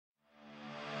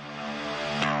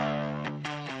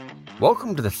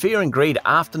Welcome to the Fear and Greed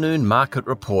Afternoon Market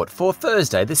Report for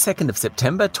Thursday, the 2nd of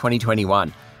September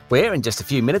 2021, where in just a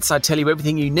few minutes I tell you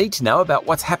everything you need to know about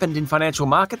what's happened in financial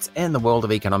markets and the world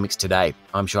of economics today.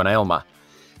 I'm Sean Aylmer.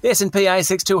 The S&P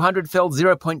ASX 200 fell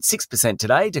 0.6%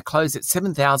 today to close at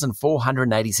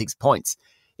 7,486 points.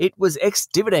 It was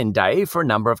ex-dividend day for a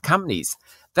number of companies.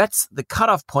 That's the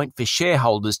cut-off point for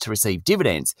shareholders to receive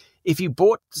dividends. If you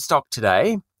bought the stock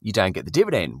today, you don't get the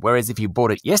dividend, whereas if you bought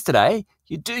it yesterday,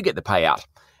 you do get the payout.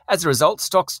 As a result,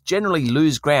 stocks generally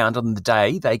lose ground on the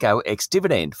day they go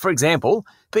ex-dividend. For example,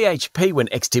 BHP went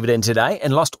ex-dividend today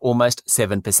and lost almost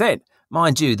 7%.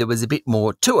 Mind you, there was a bit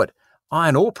more to it.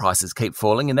 Iron ore prices keep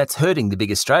falling and that's hurting the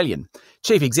big Australian.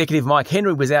 Chief Executive Mike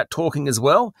Henry was out talking as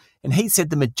well, and he said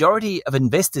the majority of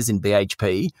investors in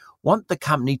BHP want the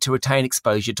company to retain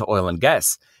exposure to oil and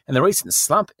gas. And the recent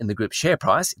slump in the group's share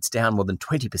price, it's down more than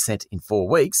 20% in 4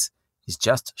 weeks, is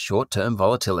just short-term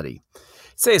volatility.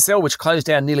 CSL, which closed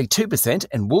down nearly 2%,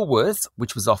 and Woolworths,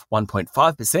 which was off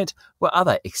 1.5%, were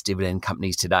other ex-dividend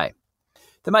companies today.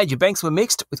 The major banks were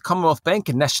mixed, with Commonwealth Bank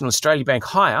and National Australia Bank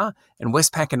higher and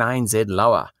Westpac and ANZ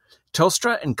lower.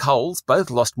 Telstra and Coles both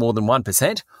lost more than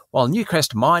 1%, while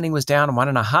Newcrest Mining was down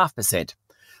 1.5%.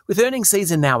 With earnings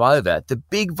season now over, the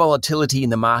big volatility in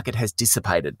the market has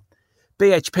dissipated.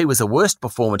 BHP was the worst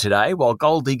performer today, while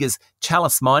gold diggers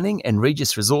Chalice Mining and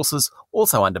Regis Resources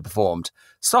also underperformed.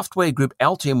 Software group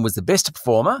Altium was the best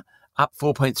performer, up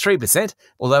 4.3%,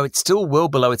 although it's still well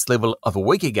below its level of a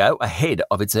week ago ahead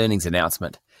of its earnings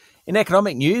announcement. In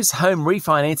economic news, home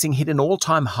refinancing hit an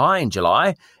all-time high in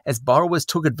July as borrowers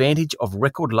took advantage of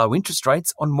record low interest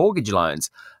rates on mortgage loans.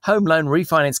 Home loan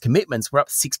refinance commitments were up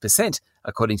 6%,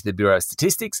 according to the Bureau of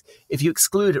Statistics. If you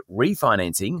exclude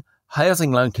refinancing,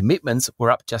 housing loan commitments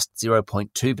were up just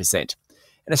 0.2%.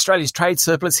 And Australia's trade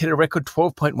surplus hit a record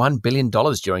 $12.1 billion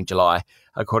during July.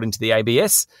 According to the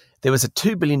ABS, there was a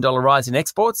 $2 billion rise in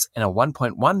exports and a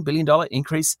 $1.1 billion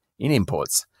increase in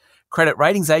imports. Credit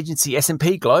ratings agency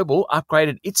S&P Global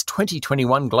upgraded its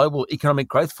 2021 global economic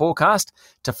growth forecast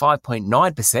to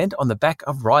 5.9% on the back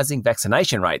of rising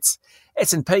vaccination rates.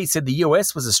 S&P said the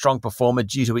US was a strong performer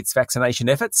due to its vaccination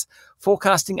efforts,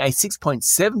 forecasting a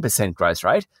 6.7% growth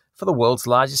rate for the world's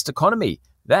largest economy.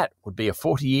 That would be a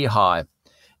 40-year high.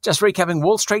 Just recapping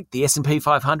Wall Street, the S&P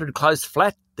 500 closed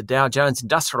flat, the Dow Jones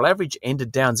Industrial Average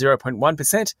ended down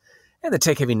 0.1%, and the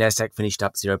tech-heavy Nasdaq finished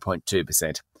up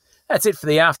 0.2%. That's it for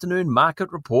the afternoon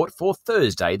market report for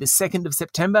Thursday, the 2nd of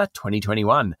September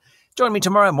 2021. Join me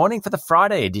tomorrow morning for the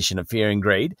Friday edition of Fear and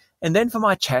Greed, and then for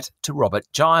my chat to Robert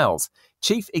Giles,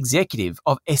 Chief Executive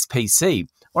of SPC,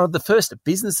 one of the first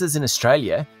businesses in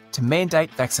Australia to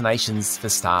mandate vaccinations for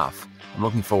staff. I'm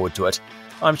looking forward to it.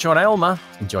 I'm Sean Aylmer.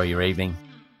 Enjoy your evening.